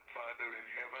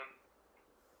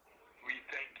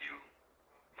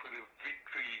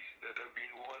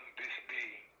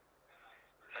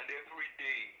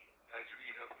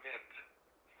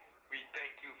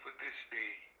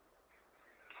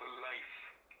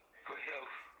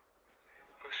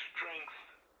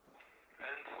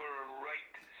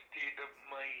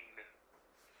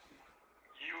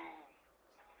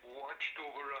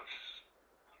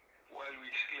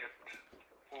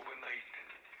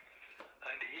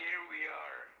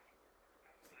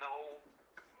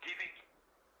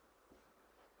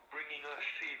us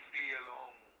safely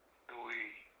along the way.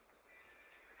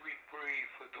 We pray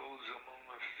for those among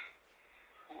us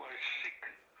who are sick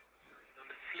and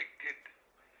afflicted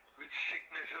with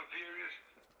sickness at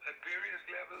various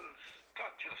levels.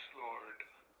 Touch us, Lord.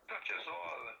 Touch us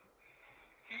all.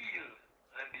 Heal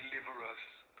and deliver us.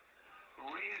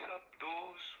 Raise up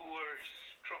those who are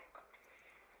struck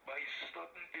by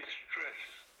sudden distress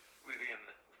within.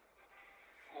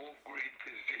 O great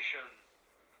physician,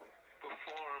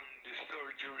 perform the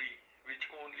surgery which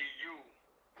only you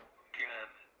can,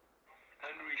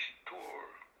 and restore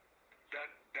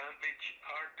that damaged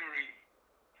artery.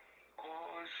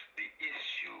 Cause the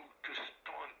issue to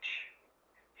staunch.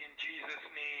 In Jesus'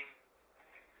 name,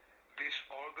 this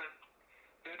organ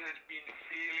that has been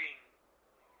failing,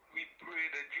 we pray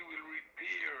that you will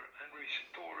repair and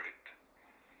restore it.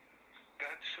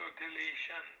 That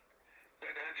circulation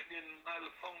that has been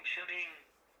malfunctioning,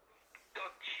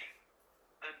 touch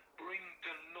and bring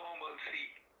to normalcy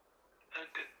and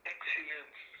to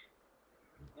excellence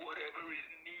whatever is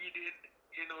needed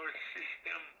in our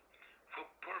system for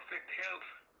perfect health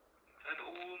and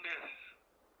wholeness.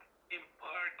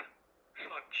 Impart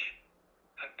such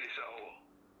at this hour.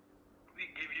 We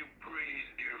give you praise,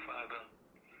 dear Father.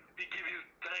 We give you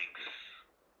thanks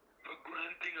for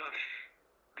granting us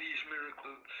these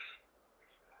miracles.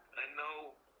 And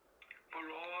now, for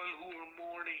all who are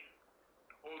mourning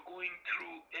or going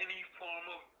through any form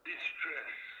of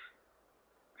distress,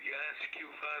 we ask you,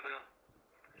 Father,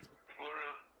 for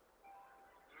a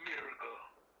miracle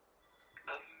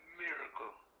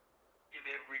in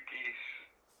every case.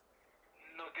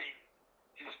 Nothing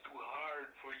is too hard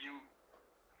for you.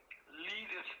 Lead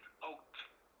us out.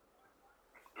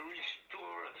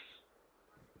 Restore us.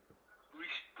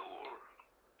 Restore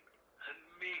and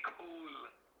make whole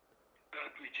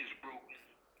that which is broken.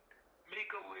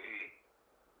 Make a way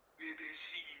where there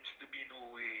seems to be no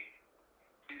way.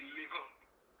 Deliver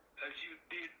as you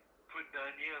did for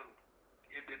Daniel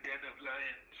in the den of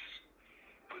lions,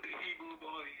 for the Hebrew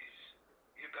boys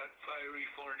in that fiery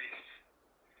furnace,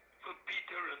 for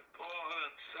Peter and Paul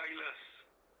and Silas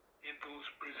in those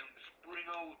prisons. Bring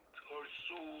out our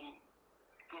soul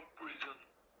from prison,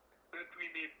 that we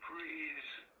may praise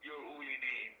your holy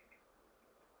name.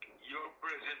 Your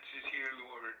presence is here,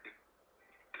 Lord,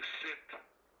 to set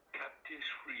captives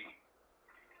free,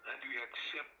 and we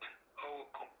accept our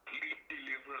complete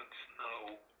deliverance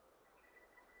now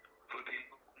for the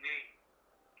lonely,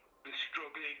 the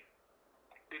struggling,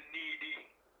 the needy,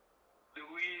 the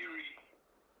weary,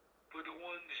 for the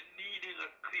ones needing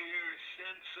a clear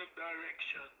sense of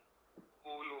direction.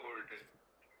 O Lord,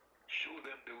 show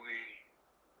them the way.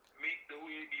 Make the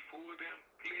way before them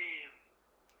plain.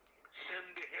 Send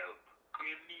the help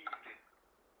they need.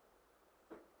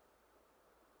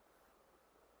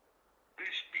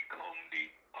 This become the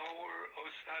hour of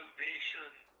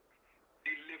salvation,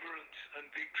 deliverance, and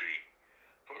victory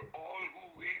for all who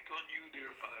wait on you,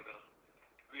 dear Father,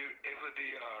 wherever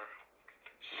they are.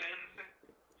 Send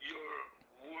your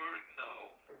word now.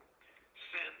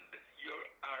 Send your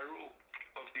arrow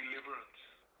of deliverance.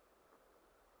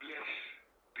 Bless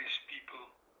this people,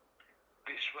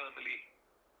 this family,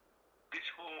 this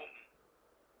home,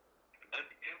 and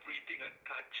everything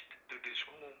attached to this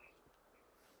home.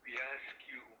 We ask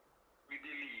you, we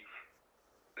believe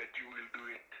that you will do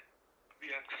it.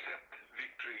 We accept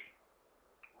victory.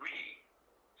 We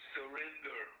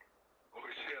surrender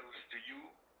ourselves to you,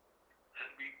 and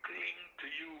we cling to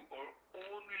you, our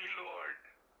only Lord,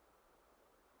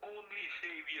 only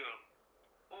Savior,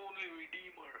 only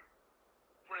Redeemer,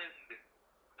 friend,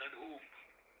 and hope.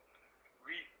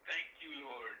 We thank you,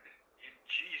 Lord, in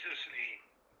Jesus' name,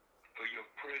 for your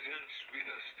presence with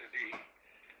us today.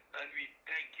 And we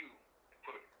thank you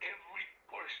for every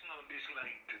person on this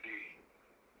line today.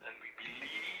 And we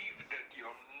believe that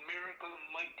your miracle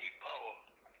mighty power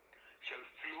shall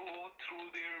flow through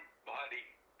their body,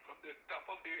 from the top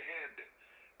of their head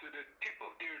to the tip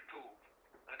of their toe.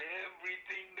 And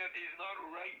everything that is not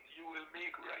right, you will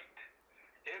make right.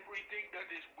 Everything that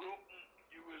is broken,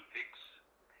 you will fix.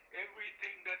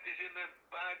 Everything that is in a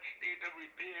bad state of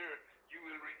repair, you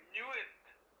will renew it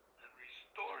and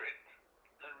restore it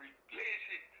and replace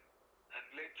it, and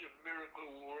let your miracle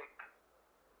work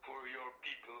for your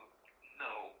people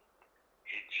now.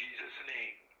 In Jesus'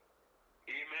 name,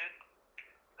 amen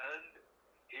and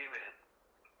amen.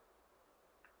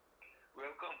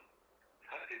 Welcome.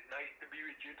 It's nice to be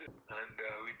with you today. And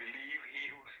we believe he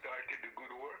who started the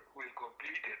good work will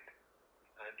complete it.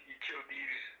 And each of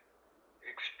these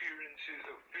experiences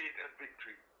of faith and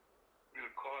victory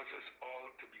will cause us all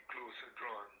to be closer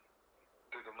drawn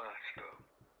to the Master.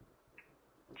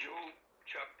 Job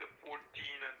chapter 14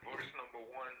 and verse number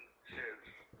 1 says,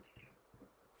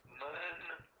 man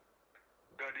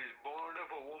that is born of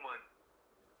a woman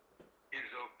is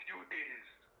of few days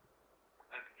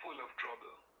and full of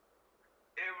trouble.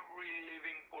 Every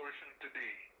living person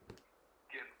today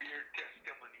can bear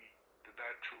testimony to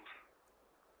that truth.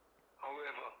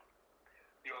 However,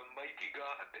 the Almighty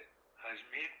God has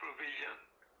made provision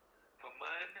for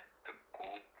man to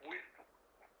cope with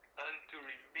and to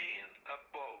remain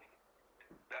above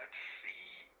that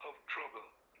sea of trouble.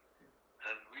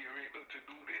 And we are able to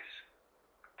do this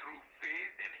through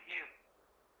faith in Him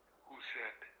who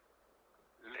said,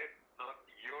 let not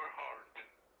your heart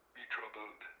be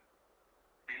troubled.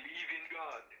 Believe in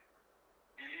God.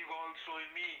 Believe also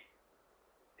in me.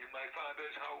 In my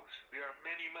Father's house there are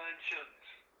many mansions.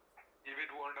 If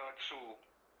it were not so,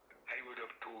 I would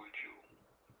have told you.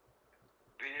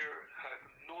 There hath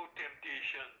no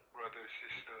temptation, brother,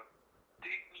 sister,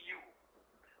 taken you,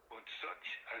 but such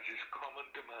as is common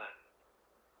to man.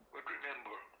 But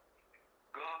remember,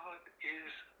 God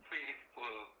is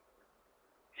faithful.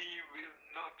 He will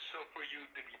not suffer you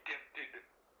to be tempted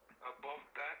above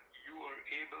that you are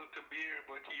able to bear,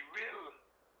 but He will,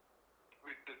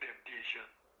 with the temptation,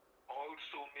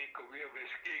 also make a way of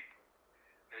escape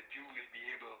that you will be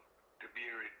able to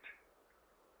bear it.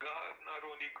 God not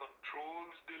only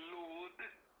controls the load,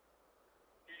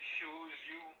 He shows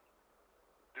you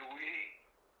the way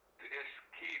to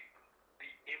escape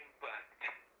the impact.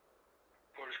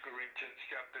 1 Corinthians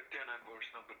chapter 10 and verse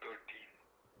number 13.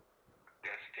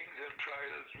 Testings and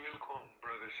trials will come,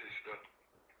 brother, sister,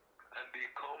 and they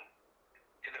come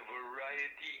in a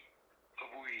variety of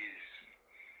ways.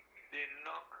 They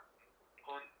knock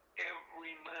on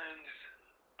every man's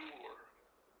door.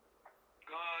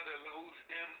 God allows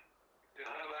them to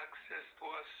have access to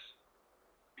us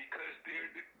because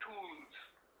they're the tools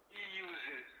He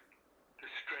uses to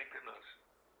strengthen us.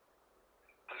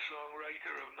 A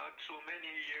songwriter of not so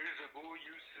many years ago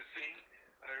used to sing,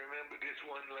 I remember this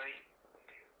one line,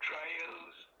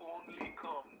 trials only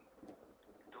come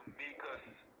to make us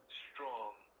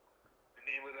strong. The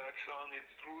name of that song is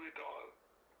Through It All.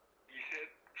 He said,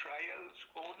 trials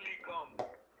only come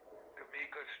to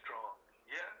make us strong.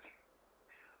 Yes,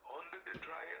 under the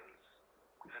trials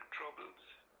and troubles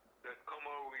that come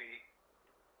our way,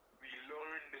 we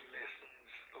learn the lessons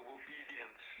of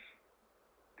obedience.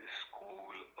 The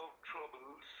school of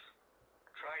troubles,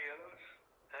 trials,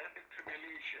 and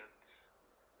tribulations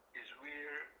is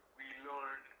where we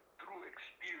learn through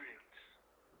experience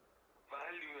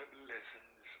valuable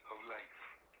lessons of life.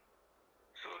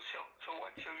 So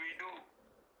what shall we do?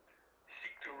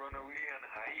 Seek to run away and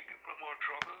hide from our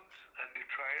troubles and the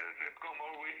trials that come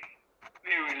our way?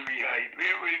 Where will we hide?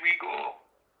 Where will we go?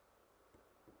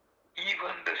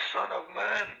 Even the Son of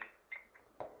Man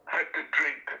had to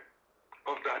drink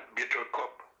of that bitter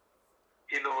cup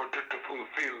in order to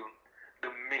fulfill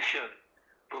the mission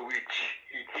for which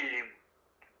He came,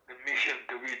 the mission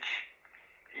to which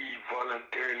He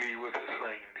voluntarily was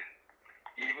assigned.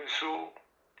 Even so,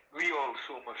 we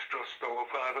also must trust our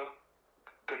Father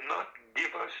to not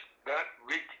give us that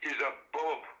which is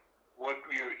above what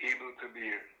we are able to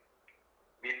bear.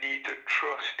 We need to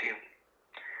trust Him.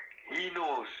 He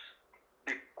knows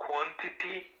the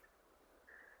quantity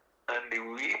and the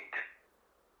weight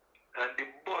and the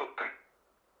bulk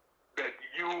that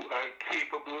you are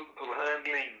capable of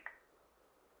handling.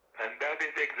 And that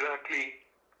is exactly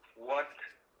what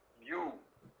you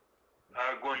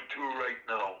are going through right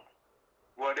now.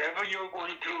 Whatever you're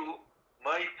going through,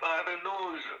 my Father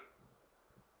knows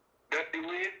that the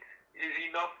weight is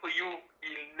enough for you.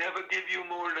 He'll never give you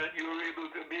more than you're able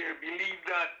to bear. Believe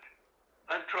that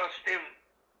and trust Him.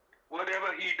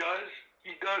 Whatever He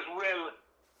does well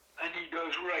and He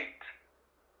does right.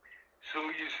 So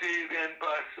you say then,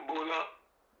 Pastor Bhola,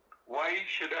 why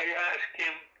should I ask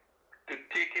Him to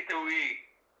take it away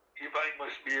if I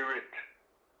must bear it?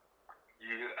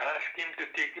 You ask Him to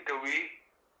take it away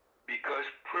because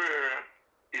prayer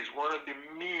is one of the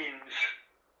means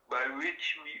by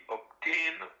which we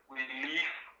obtain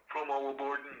relief from our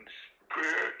burdens.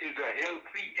 Prayer is a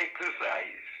healthy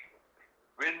exercise.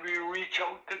 When we reach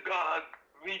out to God,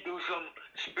 we do some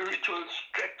spiritual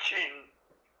stretching.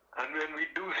 And when we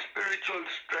do spiritual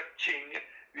stretching,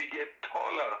 we get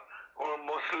taller, our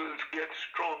muscles get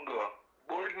stronger.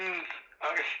 Burdens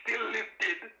are still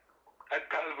lifted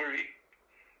at Calvary.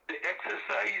 The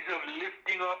exercise of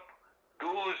lifting up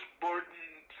those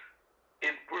burdens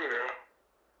in prayer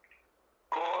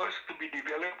cause to be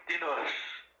developed in us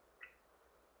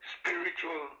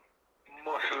spiritual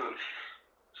muscles,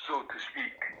 so to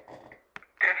speak.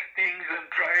 Testings and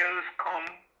trials come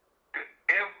to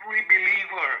every believer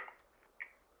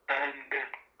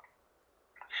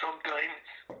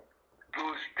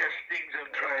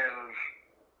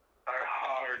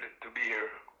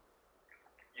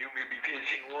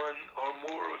facing one or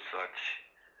more of such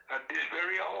at this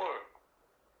very hour.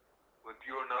 But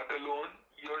you're not alone.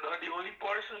 You're not the only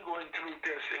person going through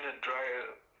testing and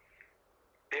trial.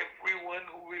 Everyone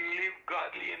who will live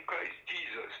godly in Christ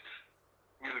Jesus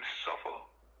will suffer.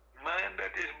 Man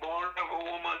that is born of a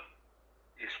woman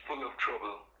is full of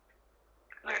trouble.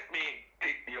 Let me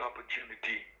take the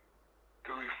opportunity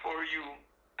to refer you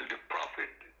to the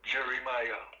prophet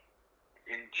Jeremiah.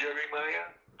 In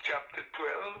Jeremiah chapter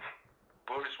 12,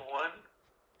 verse 1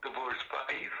 to verse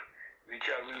 5, which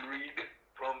I will read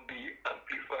from the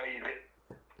Amplified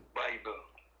Bible.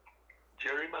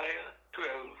 Jeremiah 12,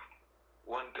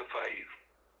 1 to 5.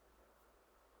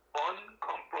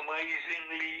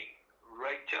 Uncompromisingly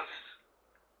righteous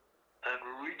and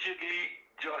rigidly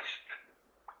just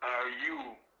are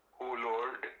you, O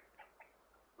Lord,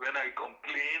 when I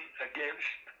complain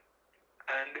against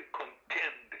and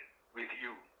contend with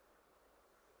you.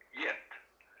 Yet,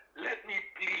 let me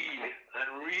plead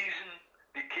and reason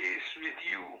the case with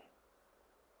you.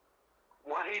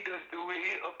 Why does the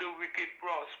way of the wicked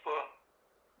prosper?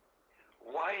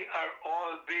 Why are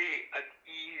all they at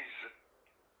ease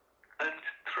and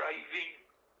thriving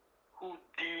who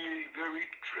deal very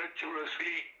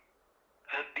treacherously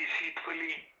and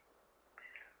deceitfully?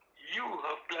 You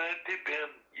have planted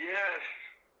them, yes,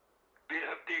 they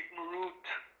have taken root.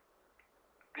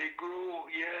 They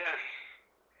grow, yes,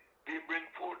 they bring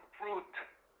forth fruit.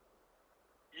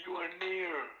 You are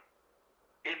near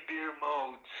in their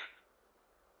mouths,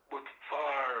 but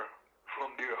far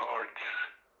from their hearts.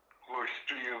 Verse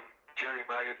 3 of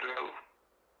Jeremiah 12.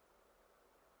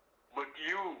 But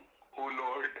you, O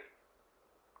Lord,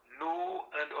 know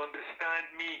and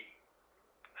understand me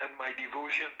and my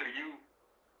devotion to you.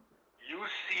 You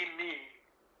see me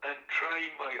and try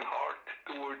my heart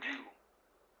toward you.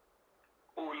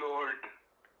 O Lord,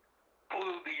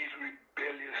 pull these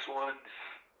rebellious ones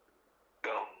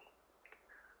down.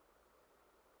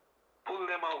 Pull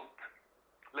them out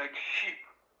like sheep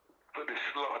for the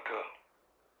slaughter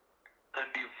and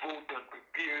devote and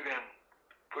prepare them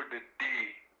for the day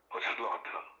of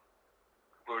slaughter.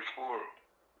 Verse 4.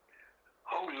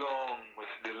 How long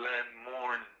must the land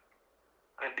mourn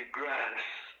and the grass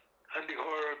and the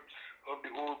herbs of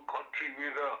the whole country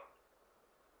wither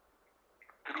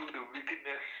through the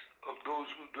wickedness of those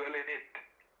who dwell in it?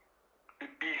 The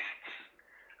beasts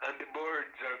and the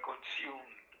birds are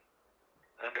consumed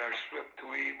and are swept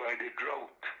away by the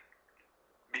drought,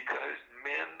 because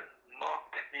men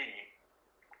mocked me,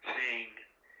 saying,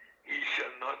 he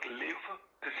shall not live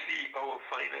to see our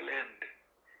final end.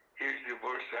 Here's the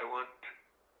verse I want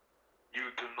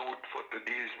you to note for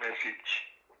today's message.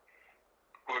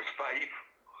 Verse 5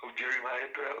 of Jeremiah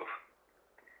 12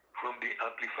 from the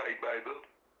Amplified Bible.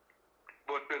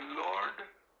 But the Lord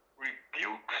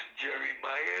rebukes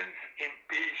Jeremiah's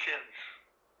impatience,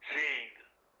 saying,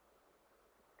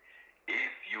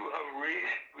 if you have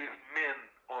raced with men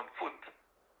on foot,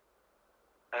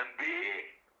 and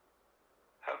they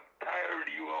have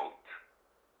tired you out,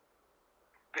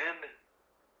 then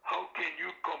how can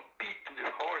you compete with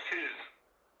horses?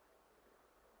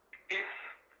 If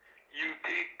you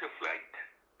take the flight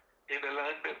in a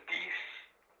land of peace,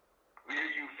 where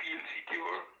you feel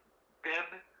secure,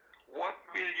 then what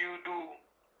will you do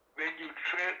when you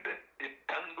tread the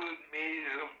tangled maze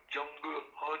of jungle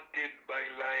haunted by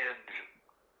lions?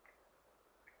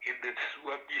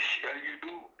 What shall you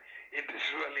do in the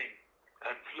swelling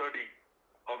and flooding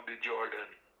of the Jordan?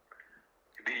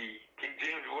 The King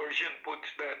James Version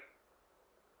puts that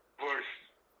verse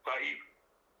 5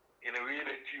 in a way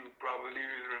that you probably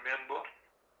will remember.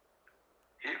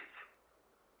 If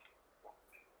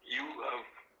you have,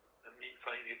 let me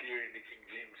find it here in the King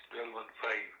James 12 and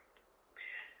 5.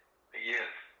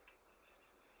 Yes.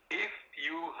 If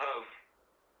you have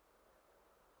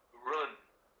run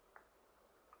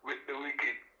with the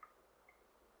wicked,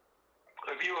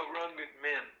 if you have run with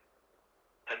men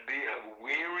and they have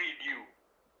wearied you,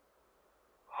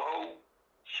 how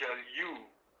shall you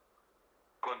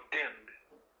contend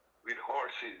with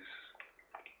horses?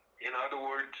 In other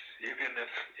words, if in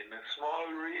a small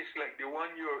race like the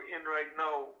one you're in right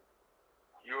now,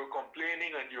 you're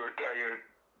complaining and you're tired,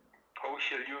 how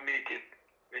shall you make it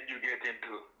when you get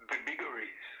into the bigger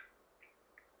race?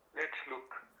 Let's look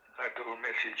at our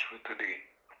message for today.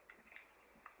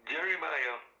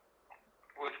 Jeremiah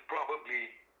was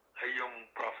probably a young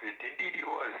prophet. Indeed he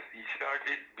was. He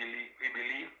started, we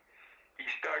believe, he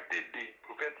started the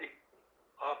prophetic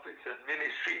office and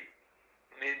ministry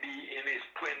maybe in his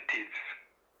 20s.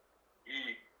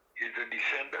 He is a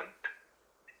descendant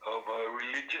of a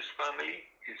religious family.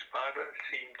 His father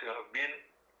seemed to have been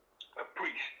a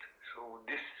priest. So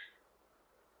this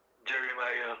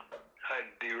Jeremiah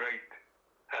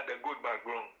had a good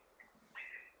background.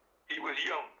 He was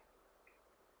young.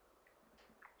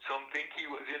 Some think he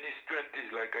was in his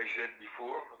 20s, like I said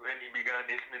before, when he began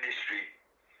his ministry.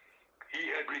 He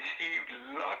had received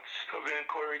lots of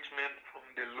encouragement from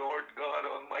the Lord God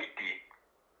Almighty.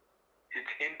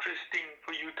 It's interesting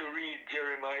for you to read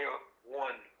Jeremiah 1,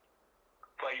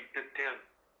 5 to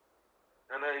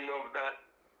 10. And I love that.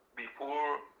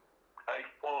 Before I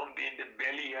formed in the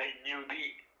belly, I knew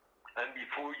thee. And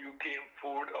before you came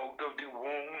forth out of the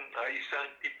womb, I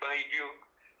sanctified you.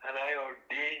 And I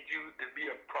ordained you to be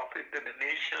a prophet to the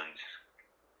nations.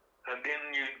 And then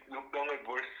you look down at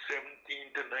verse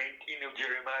 17 to 19 of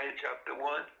Jeremiah chapter 1.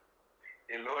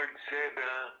 The Lord said,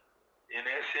 in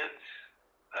essence,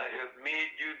 I have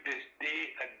made you this day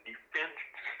a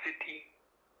defensed city,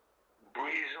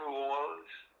 brazen walls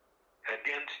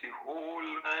against the whole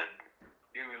land.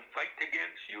 They will fight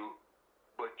against you,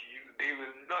 but they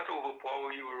will not overpower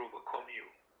you or overcome you.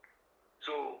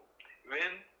 So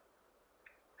when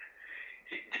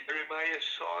Jeremiah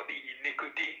saw the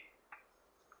iniquity,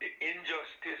 the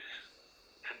injustice,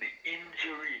 and the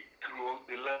injury throughout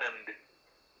the land,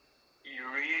 he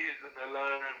raised an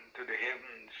alarm to the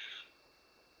heavens.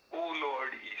 O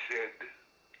Lord, he said,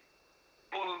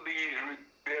 pull these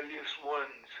rebellious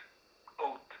ones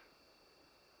out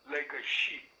like a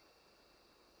sheep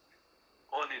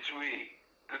on its way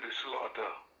to the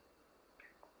slaughter.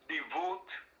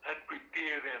 Devote and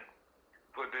prepare them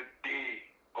for the day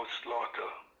of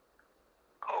slaughter.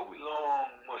 How long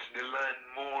must the land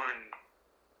mourn?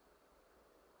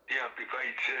 The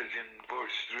Amplified says in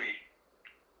verse 3.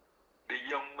 The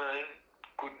young man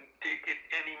couldn't take it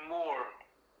anymore.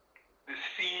 The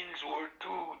scenes were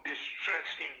too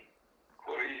distressing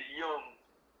for his young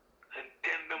and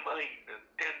tender mind and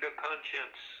tender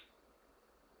conscience.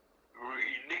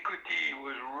 Iniquity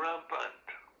was rampant.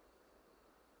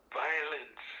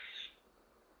 Violence,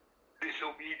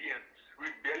 disobedience,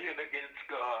 rebellion against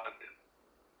God,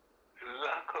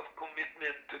 lack of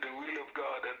commitment to the will of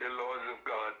God and the laws of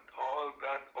God, all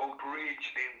that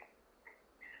outraged him.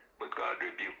 But God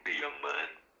rebuked the young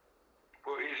man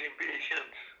for his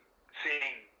impatience,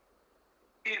 saying,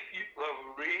 if you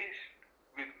have raced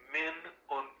with men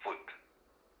on foot,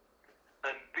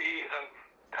 and they have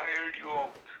tired you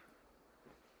out,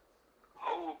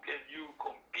 how can you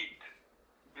compete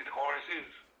with horses?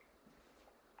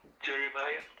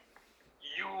 Jeremiah,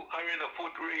 you are in a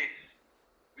foot race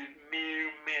with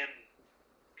mere men.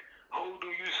 How do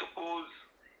you suppose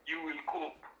you will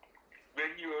cope when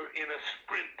you are in a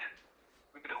sprint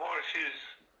with horses?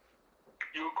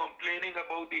 You're complaining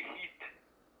about the heat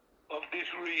of this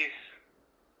race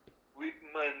with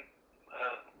man.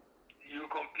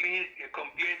 You're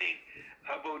complaining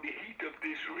about the heat of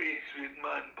this race with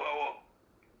manpower.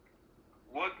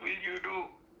 What will you do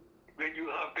when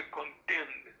you have to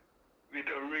contend with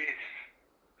a race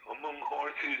among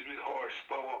horses with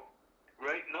horsepower?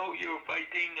 Right now you're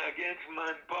fighting against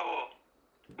manpower,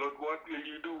 but what will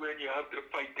you do when you have to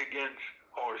fight against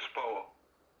horsepower?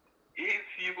 If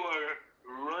you are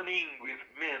running with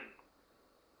men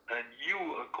and you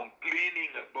are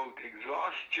complaining about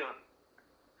exhaustion,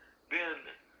 then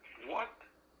what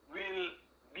will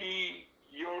be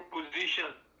your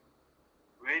position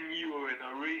when you are in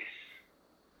a race,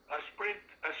 a sprint,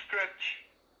 a stretch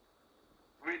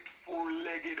with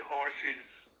four-legged horses?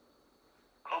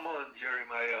 Come on,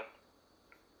 Jeremiah.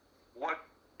 What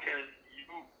can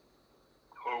you,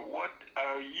 or what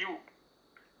are you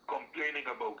complaining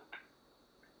about?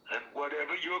 And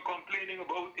whatever you're complaining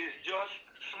about is just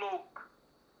smoke.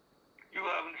 You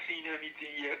haven't seen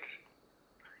anything yet.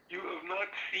 You have not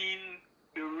seen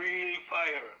the real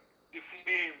fire, the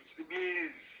flames, the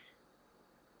blaze.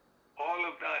 All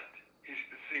of that is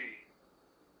to say,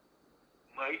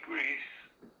 my grace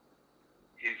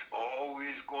is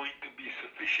always going to be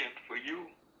sufficient for you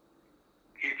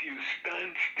if you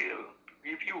stand still,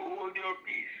 if you hold your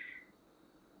peace.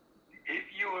 If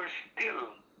you are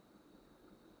still,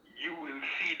 you will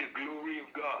see the glory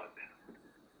of God.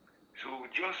 So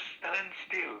just stand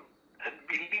still and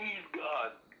believe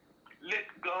God. Let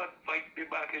God fight the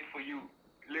battle for you.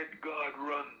 Let God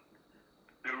run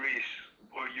the race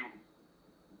for you.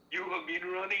 You have been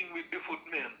running with the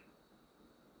footmen,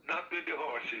 not with the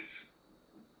horses,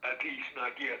 at least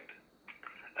not yet.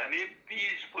 And if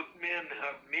these footmen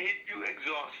have made you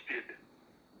exhausted,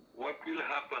 what will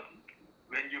happen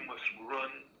when you must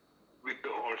run with the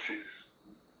horses?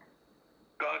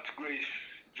 God's grace,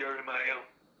 Jeremiah,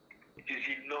 is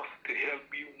enough to help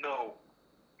you now.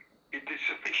 It is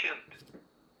sufficient.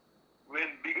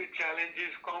 When bigger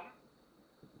challenges come,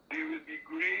 there will be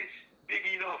grace big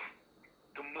enough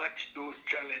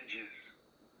challenges.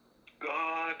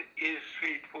 God is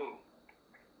faithful.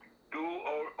 Though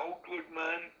our outward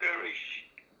man perish,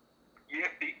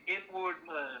 yet the inward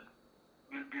man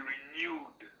will be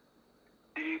renewed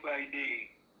day by day.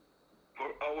 For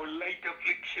our light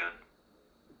affliction,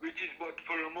 which is but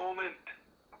for a moment,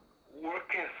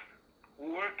 worketh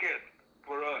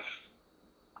for us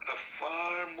a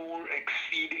far more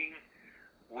exceeding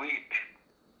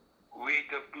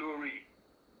weight of glory,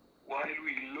 while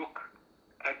we look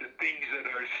at the things that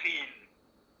are seen.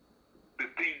 The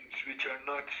things which are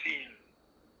not seen,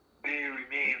 they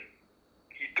remain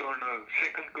eternal.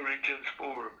 2 Corinthians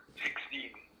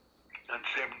 4:16 and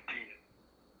 17.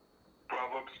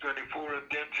 Proverbs 24 and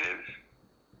 10 says,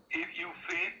 if you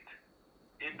faint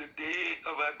in the day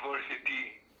of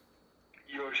adversity,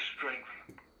 your strength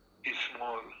is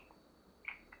small.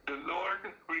 The Lord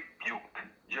rebuked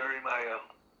Jeremiah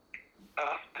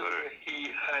after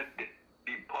he had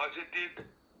deposited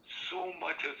so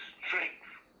much of strength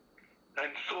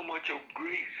and so much of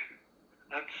grace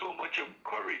and so much of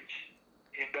courage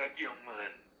in that young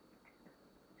man.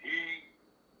 He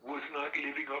was not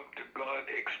living up to God's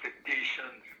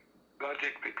expectations,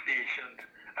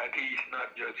 at least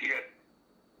not just yet.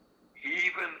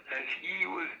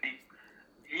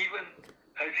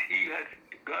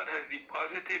 God has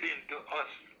deposited into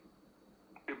us,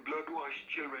 the blood-washed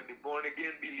children, the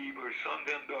born-again believers, sons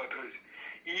and daughters,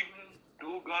 even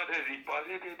though God has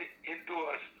deposited into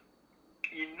us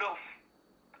enough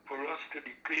for us to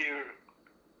declare,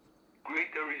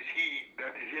 greater is he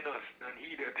that is in us than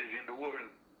he that is in the world.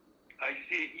 I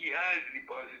say he has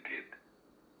deposited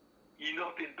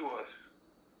enough into us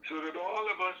so that all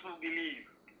of us who believe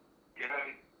can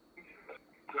have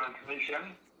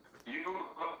transmission. You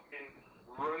have been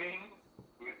running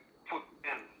with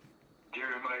footmen,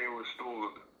 Jeremiah was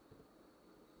told,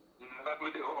 not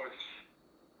with the horse,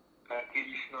 at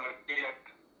least not yet.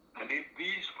 And if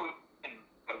these footmen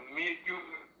have made you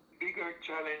bigger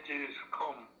challenges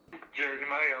come,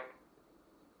 Jeremiah,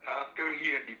 after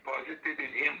he had deposited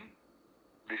in him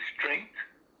the strength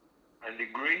and the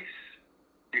grace,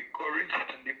 the courage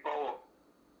and the power,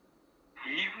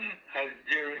 even as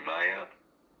Jeremiah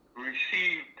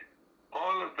received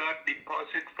all of that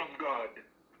deposit from God,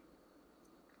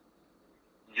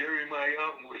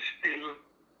 Jeremiah was still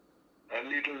a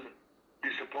little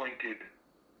disappointed.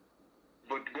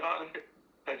 But God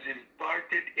has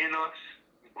imparted in us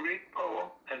great power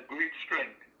and great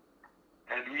strength,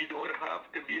 and we don't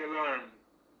have to be alarmed.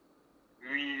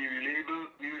 We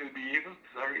will be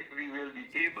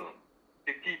able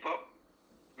to keep up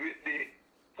with the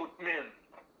footmen.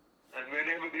 And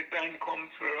whenever the time comes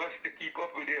for us to keep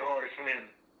up with the horsemen,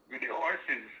 with the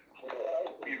horses,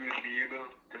 we will be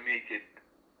able to make it.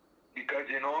 Because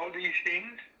in all these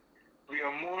things, we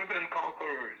are more than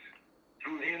conquerors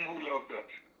through him who loved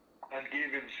us and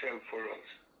gave himself for us.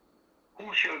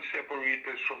 Who shall separate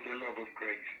us from the love of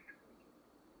Christ?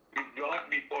 If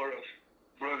God be for us,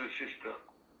 brother, sister,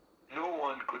 no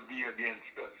one could be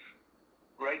against us.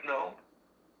 Right now,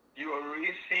 you are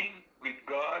racing with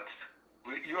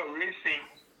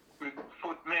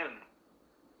footmen.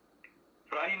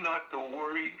 Try not to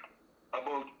worry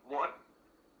about what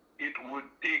it would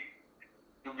take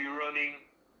to be running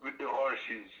with the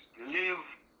horses. Live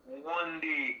one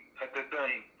day at a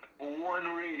time,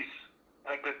 one race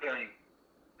at a time.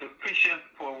 Sufficient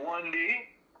for one day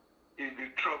is the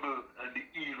trouble and the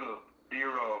evil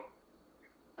thereof.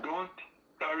 Don't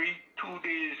carry 2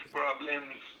 days'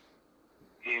 problems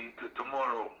into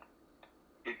tomorrow.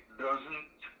 It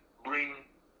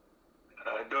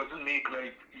doesn't make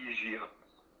life easier.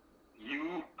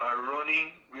 You are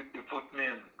running with the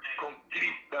footmen.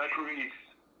 Complete that race.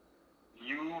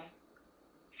 You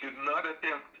should not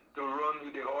attempt to run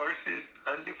with the horses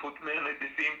and the footmen at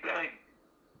the same time.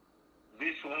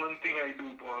 This one thing I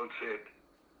do, Paul said,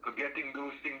 forgetting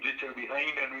those things which are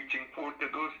behind and reaching forth to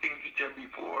those things which are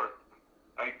before,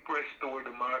 I press toward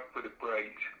the mark for the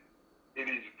prize. It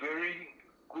is very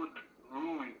good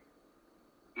rule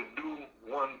to do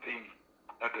one thing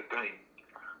at a time.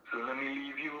 So let me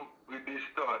leave you with this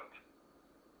thought.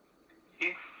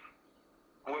 If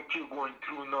what you're going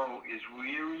through now is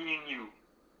wearying you,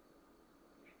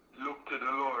 look to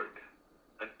the Lord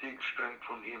and take strength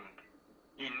from him.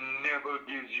 He never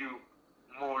gives you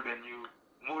more than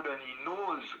he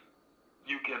knows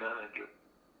you can handle.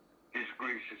 His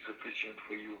grace is sufficient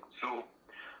for you. So,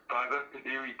 Father,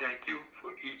 today we thank you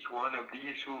for each one of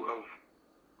these who have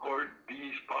heard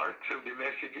these parts of the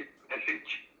message,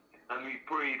 and we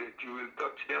pray that you will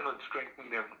touch them and strengthen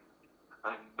them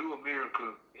and do a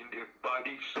miracle in their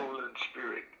body, soul, and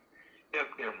spirit.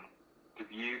 Help them to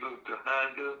be able to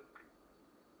handle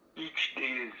each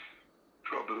day's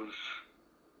troubles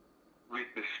with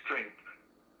the strength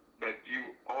that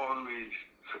you always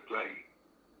supply.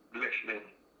 Bless them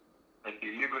and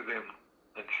deliver them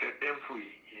and set them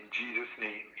free. In Jesus'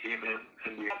 name, amen.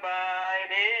 And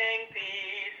abiding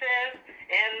pieces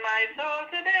in my soul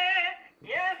today.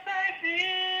 Yes, I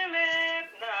feel it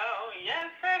now.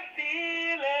 Yes, I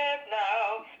feel it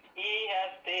now. He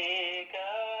has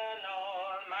taken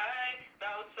all my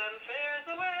doubts and fears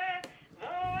away.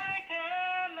 Though I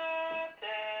cannot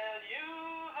tell you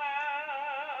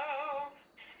how,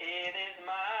 it is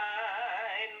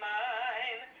mine,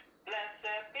 mine.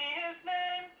 Blessed be his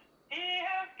name. He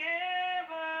has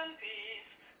given peace,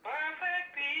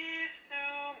 perfect peace to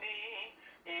me.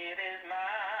 It is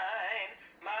mine,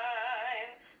 mine.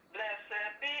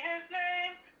 Blessed be his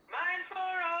name, mine for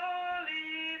all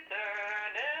eternity.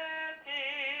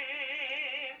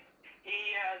 He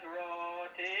has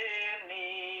wrought in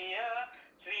me a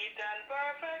sweet and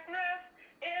perfect rest.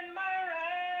 In my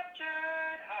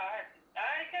raptured heart,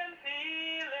 I can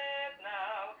feel it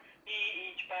now.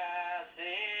 Each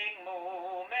passing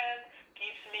moment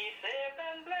keeps me safe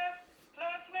and blessed,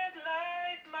 floods with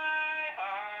light my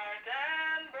heart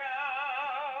and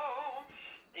brow.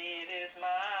 It is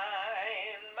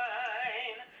mine,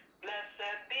 mine.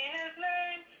 Blessed be his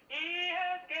name. He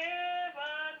has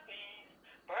given peace,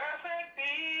 perfect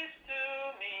peace to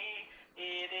me.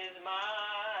 It is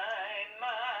mine,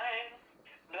 mine.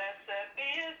 Blessed be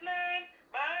his name,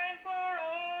 mine for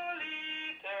all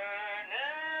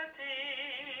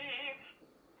eternity.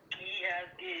 He has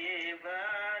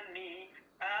given me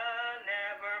a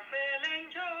never-failing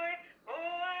joy. Oh,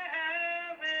 I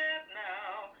have it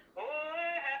now. Oh,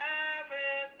 I have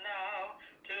it now.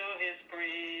 To his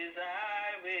praise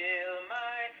I will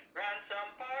my ransom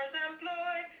powers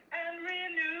employ and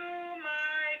renew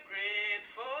my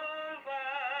grateful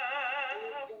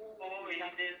vow. Oh,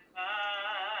 it is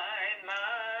mine,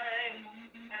 mine.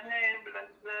 And then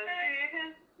blessed be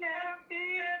his name.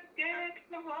 He has given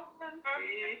peace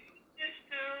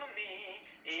to me.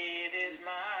 It is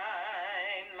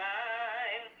mine,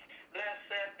 mine.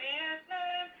 Blessed be his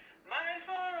name, mine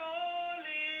for all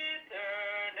eternity.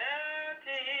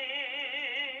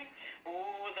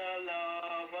 Oh, the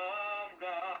love of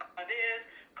God is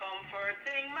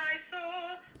comforting my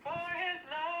soul, for his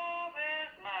love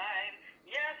is mine.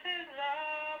 Yes, his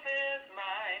love is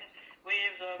mine.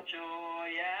 Waves of joy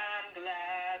and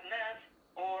gladness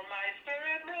o'er my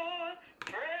spirit roll,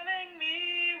 thrilling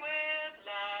me with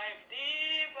life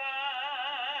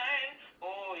divine.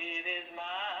 Oh, it is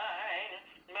mine,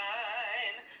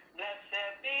 mine.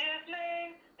 Blessed be his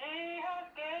name. He has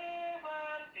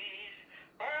given peace,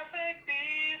 perfect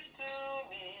peace to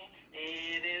me.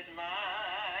 It is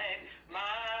mine,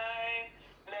 mine.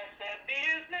 Blessed be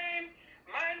his name,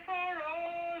 mine for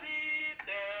all eternity.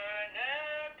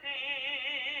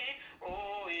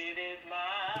 Oh, it is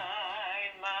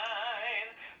mine, mine.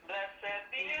 Blessed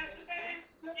be his name.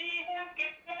 He has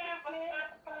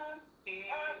given peace.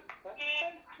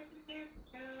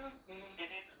 It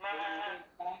is mine,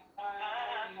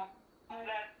 mine.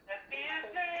 Blessed be his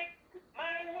name,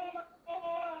 mine for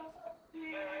all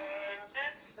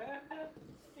eternity.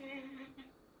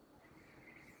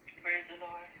 Praise the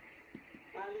Lord.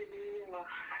 Hallelujah.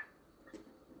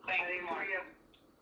 Thank you, Lord.